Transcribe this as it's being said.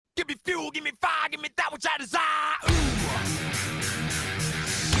fuel, give me fire, give me that which I desire.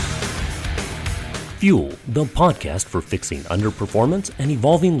 Fuel, the podcast for fixing underperformance and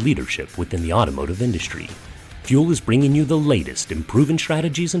evolving leadership within the automotive industry. Fuel is bringing you the latest in proven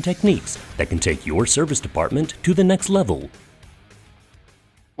strategies and techniques that can take your service department to the next level.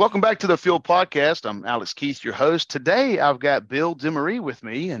 Welcome back to the Fuel Podcast. I'm Alex Keith, your host. Today, I've got Bill Demery with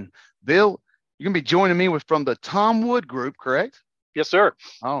me. And Bill, you're going to be joining me from the Tom Wood Group, correct? Yes, sir.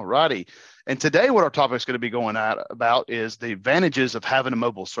 All righty. And today what our topic is going to be going about is the advantages of having a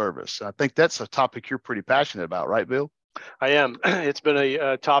mobile service. I think that's a topic you're pretty passionate about, right, Bill? I am. It's been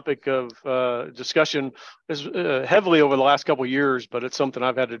a topic of discussion heavily over the last couple of years, but it's something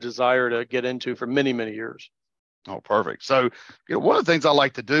I've had a desire to get into for many, many years. Oh, perfect. So, one of the things I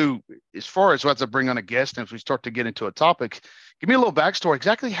like to do as far as once I bring on a guest and as we start to get into a topic, give me a little backstory.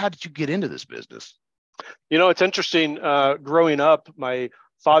 Exactly how did you get into this business? It's interesting. Growing up, my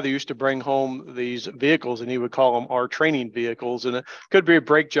father used to bring home these vehicles, and he would call them our training vehicles. And it could be a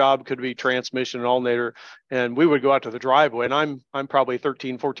brake job, could be transmission, an alternator. And we would go out to the driveway. And I'm probably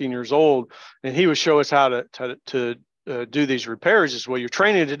 13, 14 years old, and he would show us how to do these repairs. Is, well, your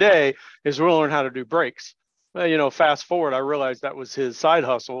training today is we'll learn how to do brakes. Fast forward, I realized that was his side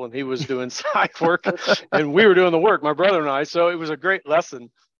hustle, and he was doing side work, and we were doing the work, my brother and I. So it was a great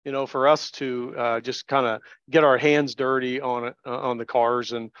lesson, for us to just kind of get our hands dirty on the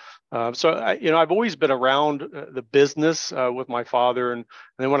cars. And so I've always been around the business with my father. And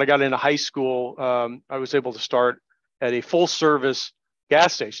then when I got into high school, I was able to start at a full service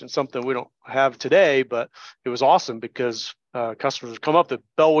gas station, something we don't have today, but it was awesome because customers would come up, the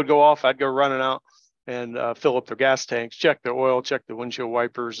bell would go off, I'd go running out and fill up their gas tanks, check their oil, check the windshield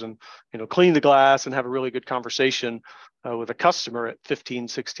wipers, and clean the glass and have a really good conversation with a customer at 15,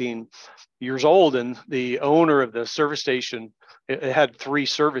 16 years old. And the owner of the service station, it had 3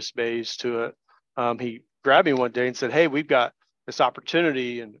 service bays to it. He grabbed me one day and said, "Hey, we've got this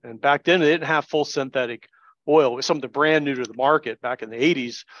opportunity." And back then they didn't have full synthetic oil. It was something brand new to the market back in the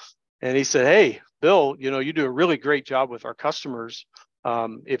 80s. And he said, "Hey, Bill, you do a really great job with our customers.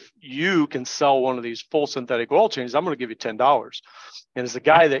 If you can sell one of these full synthetic oil changes, I'm going to give you $10. And as a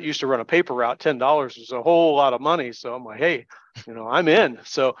guy that used to run a paper route, $10 was a whole lot of money. So I'm like, hey, I'm in.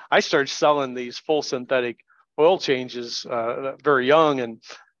 So I started selling these full synthetic oil changes very young. And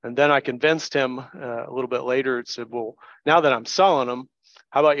then I convinced him a little bit later and said, well, now that I'm selling them,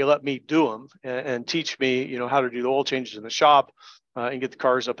 how about you let me do them and teach me, how to do the oil changes in the shop and get the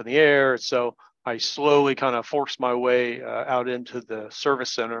cars up in the air. So I slowly kind of forced my way out into the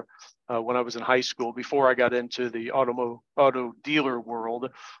service center when I was in high school. Before I got into the auto dealer world,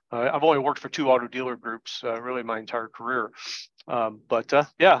 I've only worked for 2 auto dealer groups really my entire career. But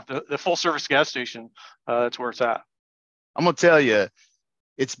the full service gas station, that's where it's at. I'm going to tell you,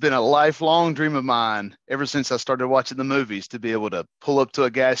 it's been a lifelong dream of mine ever since I started watching the movies to be able to pull up to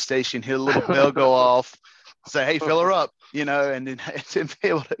a gas station, hear a little bell go off, say, hey, fill her up, and then to be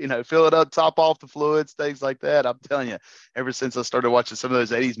able to, fill it up, top off the fluids, things like that. I'm telling you, ever since I started watching some of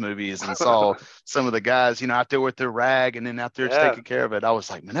those 80s movies and saw some of the guys, out there with their rag and then out there taking care of it, I was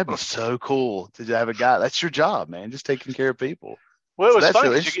like, man, that'd be so cool to have a guy. That's your job, man, just taking care of people. Well, it was fun.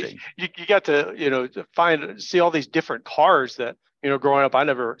 Really interesting. You got to, see all these different cars that, growing up, I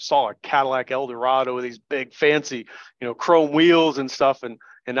never saw a Cadillac Eldorado with these big fancy, chrome wheels and stuff.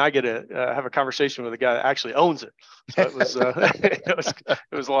 And I get to have a conversation with a guy that actually owns it. So it was, it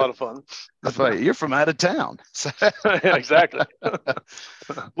was a lot of fun. That's right. You're from out of town. Yeah, exactly.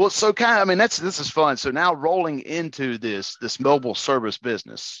 Well, so this is fun. So now rolling into this mobile service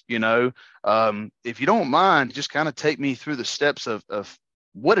business, if you don't mind, just kind of take me through the steps of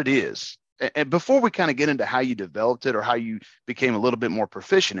what it is. And before we kind of get into how you developed it or how you became a little bit more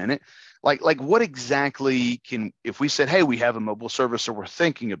proficient in it, like what exactly if we said, hey, we have a mobile service or we're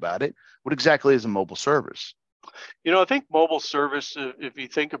thinking about it, what exactly is a mobile service? I think mobile service, if you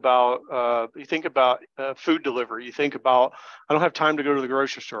think about food delivery, you think about, I don't have time to go to the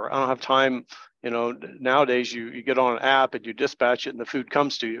grocery store. I don't have time, nowadays you get on an app and you dispatch it and the food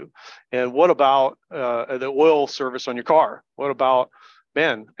comes to you. And what about the oil service on your car? What about,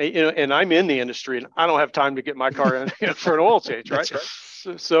 man, and I'm in the industry and I don't have time to get my car in for an oil change, right?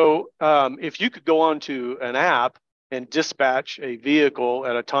 So if you could go onto an app and dispatch a vehicle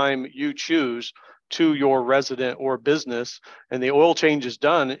at a time you choose to your resident or business, and the oil change is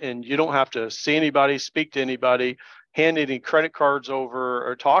done, and you don't have to see anybody, speak to anybody, hand any credit cards over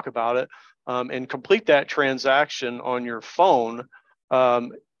or talk about it, and complete that transaction on your phone,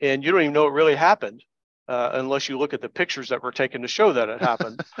 and you don't even know it really happened. Unless you look at the pictures that were taken to show that it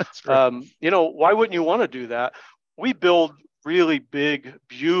happened. Why wouldn't you want to do that? We build really big,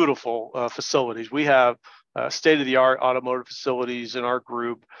 beautiful facilities. We have state-of-the-art automotive facilities in our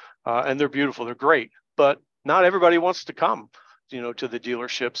group, and they're beautiful. They're great, but not everybody wants to come, to the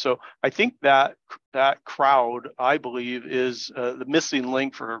dealership. So I think that crowd, I believe, is the missing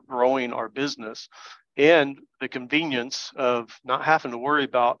link for growing our business, and the convenience of not having to worry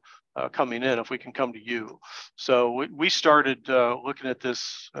about coming in if we can come to you. So we started looking at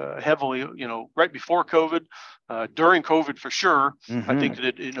this heavily, right before COVID, during COVID for sure. I think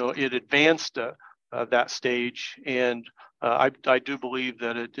that it advanced that stage, and I do believe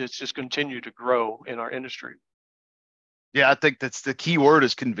that it's just continued to grow in our industry. Yeah, I think that's the key word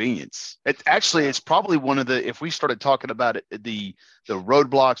is convenience. It's probably one of the, if we started talking about it, the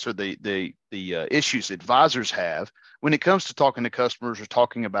roadblocks or the issues advisors have when it comes to talking to customers or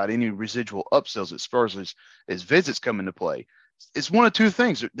talking about any residual upsells as far as visits come into play. It's one of two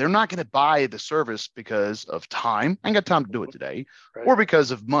things. They're not going to buy the service because of time. I ain't got time to do it today, right, or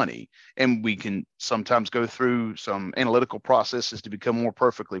because of money. And we can sometimes go through some analytical processes to become more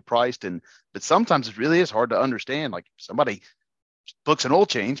perfectly priced. But sometimes it really is hard to understand. Like somebody books an oil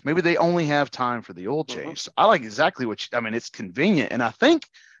change, maybe they only have time for the oil change. So I like exactly it's convenient. And I think,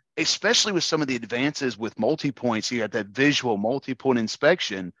 especially with some of the advances with multi-points, you got that visual multi-point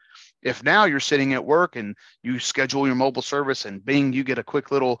inspection. If now you're sitting at work and you schedule your mobile service and bing, you get a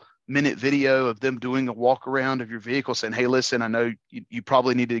quick little minute video of them doing a walk around of your vehicle saying, hey, listen, I know you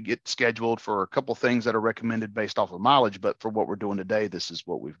probably need to get scheduled for a couple things that are recommended based off of mileage, but for what we're doing today, this is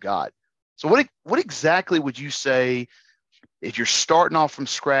what we've got. So what exactly would you say if you're starting off from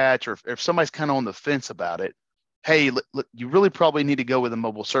scratch, or if somebody's kind of on the fence about it? Hey, look, you really probably need to go with the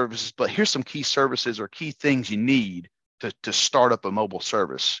mobile services, but here's some key services or key things you need to start up a mobile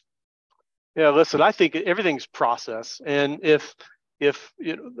service. Yeah, listen, I think everything's process. And if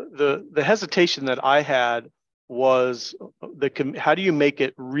the hesitation that I had was how do you make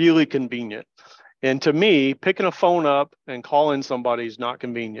it really convenient? And to me, picking a phone up and calling somebody is not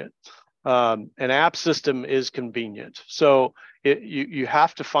convenient. An app system is convenient. So you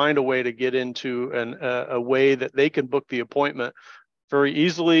have to find a way to get into a way that they can book the appointment very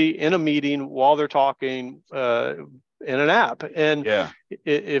easily in a meeting while they're talking in an app. And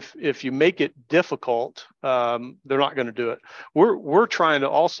if you make it difficult, they're not going to do it. We're trying to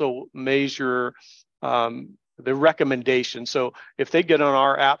also measure the recommendation. So if they get on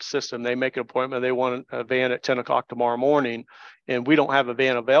our app system, they make an appointment, they want a van at 10 o'clock tomorrow morning, and we don't have a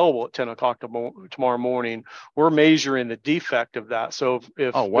van available at 10 o'clock tomorrow morning, we're measuring the defect of that. So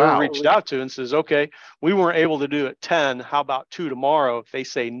if they're reached out to and says, okay, we weren't able to do it 10, how about 2 tomorrow? If they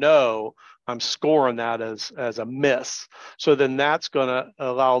say no, I'm scoring that as a miss. So then that's going to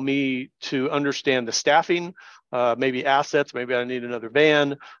allow me to understand the staffing, maybe assets, maybe I need another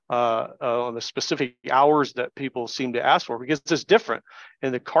van on the specific hours that people seem to ask for, because it's different.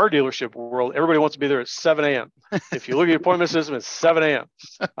 In the car dealership world, everybody wants to be there at 7 a.m. If you look at your appointment system, it's 7 a.m.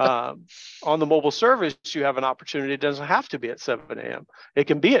 On the mobile service, you have an opportunity. It doesn't have to be at 7 a.m. It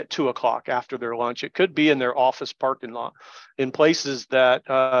can be at 2 o'clock after their lunch. It could be in their office parking lot, in places that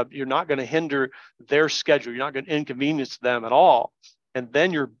you're not going to hinder their schedule. You're not going to inconvenience them at all. And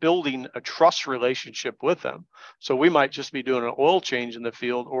then you're building a trust relationship with them. So we might just be doing an oil change in the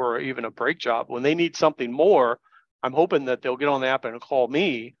field or even a brake job. When they need something more, I'm hoping that they'll get on the app and call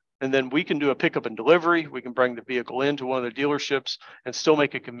me, and then we can do a pickup and delivery. We can bring the vehicle into one of the dealerships and still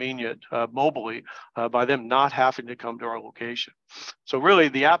make it convenient mobily by them not having to come to our location. So really,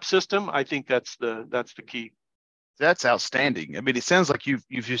 the app system, I think that's the key. That's outstanding. I mean, it sounds like you've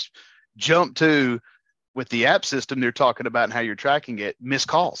just jumped to, with the app system, they're talking about and how you're tracking it, missed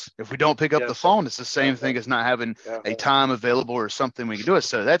calls. If we don't pick up the phone, it's the same thing as not having a time available or something we can do it.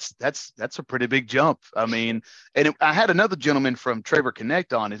 So that's a pretty big jump. I mean, I had another gentleman from Traver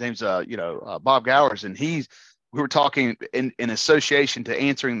Connect on. His name's Bob Gowers, and we were talking in association to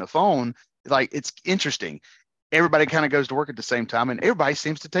answering the phone. Like, it's interesting. Everybody kind of goes to work at the same time, and everybody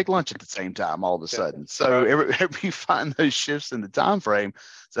seems to take lunch at the same time all of a sudden. So you find those shifts in the time frame.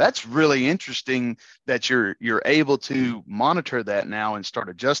 So that's really interesting that you're able to monitor that now and start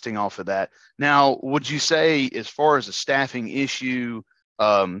adjusting off of that. Now, would you say, as far as a staffing issue,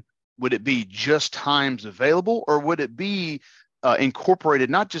 would it be just times available, or would it be incorporated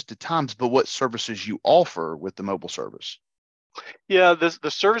not just the times, but what services you offer with the mobile service? Yeah, the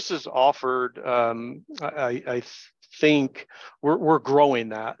services offered, I think we're growing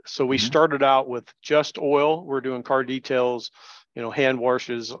that. So we started out with just oil. We're doing car details, hand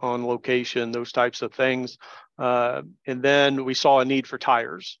washes on location, those types of things. And then we saw a need for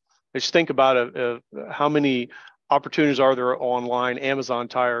tires. Just think about how many opportunities are there online, Amazon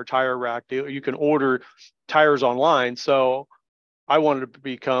Tire, Tire Rack. You can order tires online. So I wanted to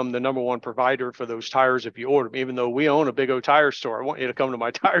become the number one provider for those tires if you order them, even though we own a Big O tire store. I want you to come to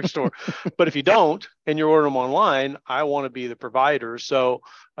my tire store. But if you don't and you order them online, I want to be the provider. So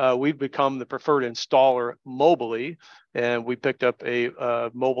we've become the preferred installer mobily. And we picked up a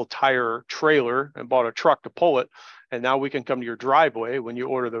mobile tire trailer and bought a truck to pull it. And now we can come to your driveway when you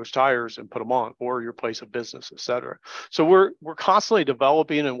order those tires and put them on, or your place of business, et cetera. So we're constantly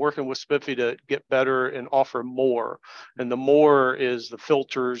developing and working with Spiffy to get better and offer more. And the more is the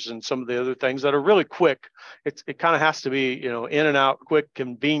filters and some of the other things that are really quick. It kind of has to be, in and out, quick,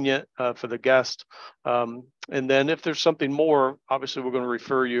 convenient for the guest. And then if there's something more, obviously we're going to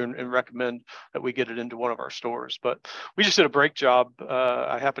refer you and recommend that we get it into one of our stores. But we just did a brake job.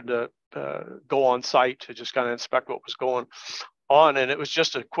 I happened to go on site to just kind of inspect what was going on. And it was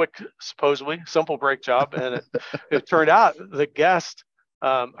just a quick, supposedly simple brake job. And it turned out the guest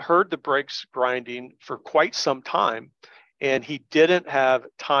heard the brakes grinding for quite some time. And he didn't have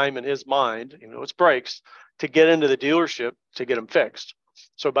time in his mind, it's brakes, to get into the dealership to get them fixed.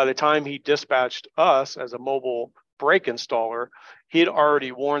 So by the time he dispatched us as a mobile brake installer, he had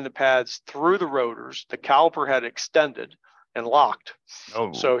already worn the pads through the rotors. The caliper had extended and locked.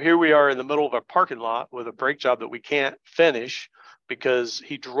 Oh. So here we are in the middle of a parking lot with a brake job that we can't finish because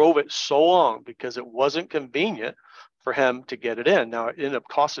he drove it so long because it wasn't convenient for him to get it in. Now it ended up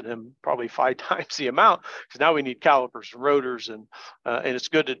costing him probably 5 times the amount because now we need calipers and rotors, and it's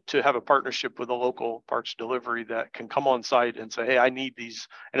good to have a partnership with a local parts delivery that can come on site and say, hey, I need these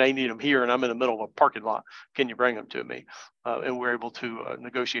and I need them here, and I'm in the middle of a parking lot. Can you bring them to me? And we're able to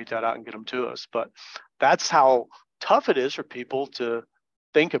negotiate that out and get them to us. But that's how tough it is for people to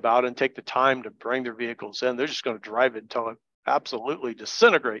think about and take the time to bring their vehicles in. They're just going to drive it until it absolutely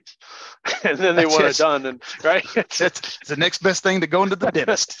disintegrates, and then they want it done. And right, it's the next best thing to going to the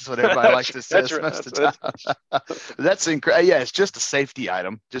dentist. Is what everybody likes to say. That's incredible. Yeah, it's just a safety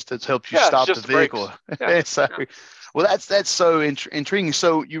item, just to help you stop the vehicle. Well, that's so intriguing.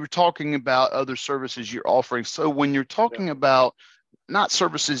 So you were talking about other services you're offering. So when you're talking about not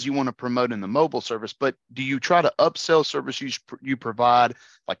services you want to promote in the mobile service, but do you try to upsell services you provide,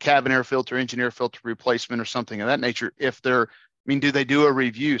 like cabin air filter, engine air filter replacement, or something of that nature? Do they do a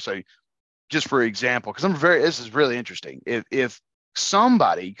review? So just for example, because this is really interesting. If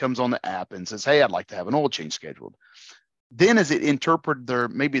somebody comes on the app and says, hey, I'd like to have an oil change scheduled, then is it interpret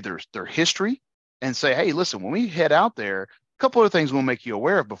their history and say, hey, listen, when we head out there, a couple of things we'll make you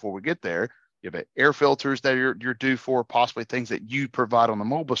aware of before we get there. You have air filters that you're due for, possibly things that you provide on the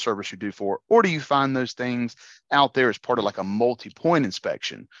mobile service you're due for, or do you find those things out there as part of like a multi-point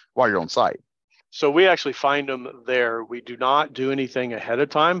inspection while you're on site? So we actually find them there. We do not do anything ahead of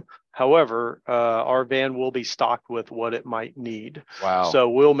time. However, our van will be stocked with what it might need. Wow. So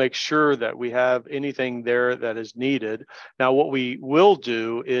we'll make sure that we have anything there that is needed. Now, what we will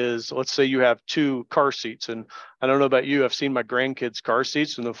do is, let's say you have 2 car seats, and I don't know about you, I've seen my grandkids' car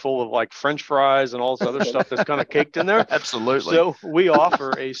seats and they're full of like French fries and all this other stuff that's kind of caked in there. Absolutely. So we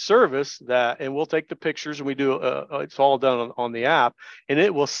offer a service that, and we'll take the pictures and we do, it's all done on the app, and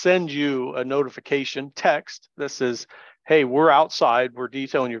it will send you a notification text that says, hey, we're outside, we're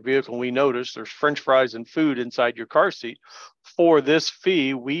detailing your vehicle, and we notice there's French fries and food inside your car seat. For this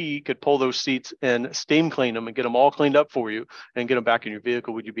fee, we could pull those seats and steam clean them and get them all cleaned up for you and get them back in your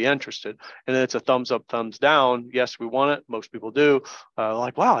vehicle. Would you be interested? And then it's a thumbs up, thumbs down. Yes, we want it. Most people do.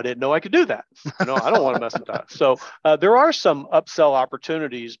 Like, wow, I didn't know I could do that. I don't want to mess with that. So there are some upsell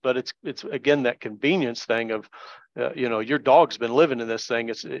opportunities, but it's again, that convenience thing of, your dog's been living in this thing.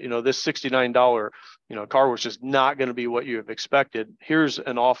 It's, this $69, car was just not going to be what you have expected. Here's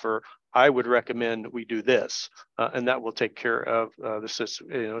an offer. I would recommend we do this, and that will take care of the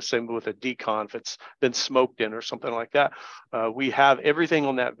system. Same with a decon if it's been smoked in or something like that. We have everything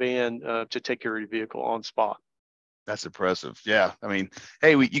on that van to take care of your vehicle on spot. That's impressive. Yeah. I mean,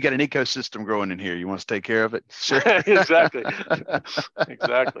 hey, you got an ecosystem growing in here. You want us to take care of it? Sure. Exactly.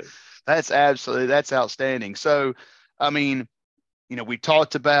 Exactly. That's outstanding. So, I mean, we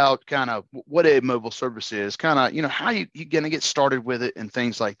talked about kind of what a mobile service is, kind of, how you're going to get started with it and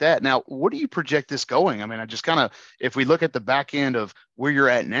things like that. Now, what do you project this going? I mean, I just kind of, if we look at the back end of where you're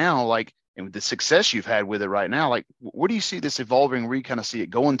at now, like, and with the success you've had with it right now, like, where do you see this evolving? Where you kind of see it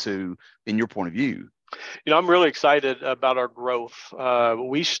going to in your point of view? I'm really excited about our growth.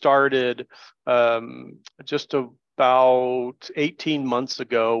 We started just about about 18 months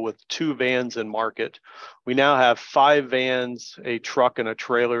ago with 2 vans in market. We now have 5 vans, a truck, and a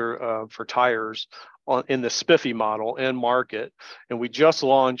trailer for tires in the Spiffy model in market. And we just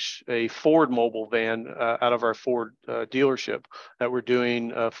launched a Ford mobile van out of our Ford dealership that we're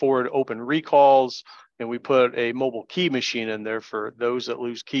doing Ford open recalls. And we put a mobile key machine in there for those that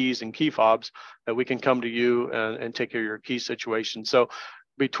lose keys and key fobs, that we can come to you and take care of your key situation. So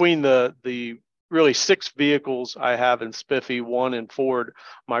between the really 6 vehicles I have in Spiffy, 1 in Ford,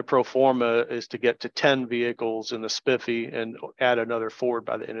 my pro forma is to get to 10 vehicles in the Spiffy and add another Ford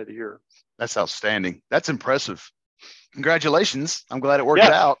by the end of the year. That's outstanding. That's impressive. Congratulations. I'm glad it worked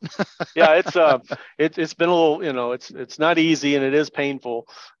out. Yeah, it's been a little, it's not easy, and it is painful,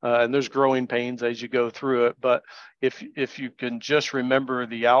 and there's growing pains as you go through it. But if you can just remember,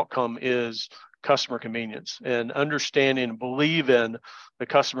 the outcome is customer convenience, and understanding and believe in the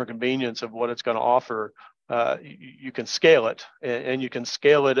customer convenience of what it's going to offer, you can scale it, and you can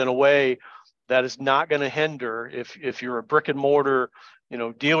scale it in a way that is not going to hinder. If you're a brick and mortar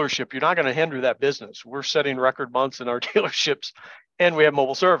dealership, you're not going to hinder that business. We're setting record months in our dealerships, and we have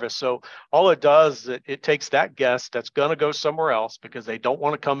mobile service. So all it does is it takes that guest that's going to go somewhere else because they don't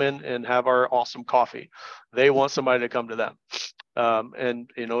want to come in and have our awesome coffee. They want somebody to come to them.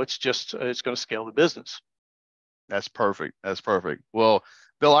 And it's going to scale the business. That's perfect. That's perfect. Well,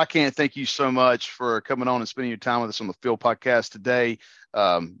 Bill, I can't thank you so much for coming on and spending your time with us on the Fuel Podcast today.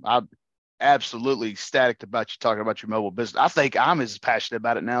 I'm absolutely ecstatic about you talking about your mobile business. I think I'm as passionate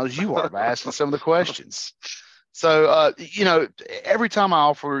about it now as you are by asking some of the questions. So, every time I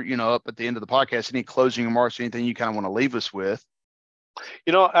offer, up at the end of the podcast, any closing remarks, anything you kind of want to leave us with?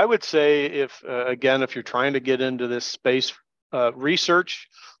 I would say if you're trying to get into this space, research,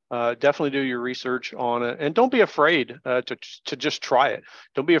 definitely do your research on it, and don't be afraid to just try it.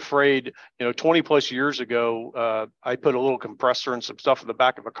 Don't be afraid. 20 plus years ago, I put a little compressor and some stuff in the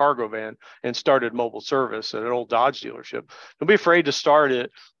back of a cargo van and started mobile service at an old Dodge dealership. Don't be afraid to start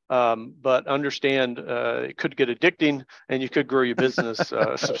it, but understand it could get addicting, and you could grow your business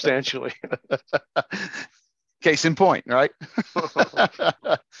substantially. Case in point, right?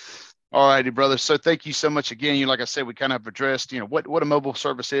 All righty, brother. So thank you so much again. Like I said, we kind of addressed, what a mobile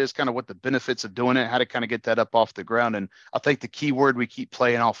service is, kind of what the benefits of doing it, how to kind of get that up off the ground. And I think the key word we keep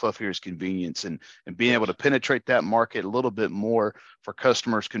playing off of here is convenience, and being able to penetrate that market a little bit more for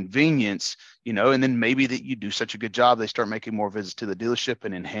customers' convenience, and then maybe that you do such a good job, they start making more visits to the dealership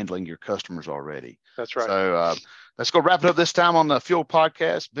and in handling your customers already. That's right. So let's go wrap it up this time on the Fuel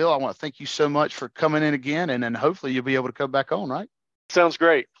Podcast. Bill, I want to thank you so much for coming in again, and then hopefully you'll be able to come back on, right? Sounds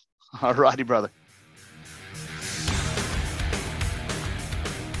great. All righty, brother.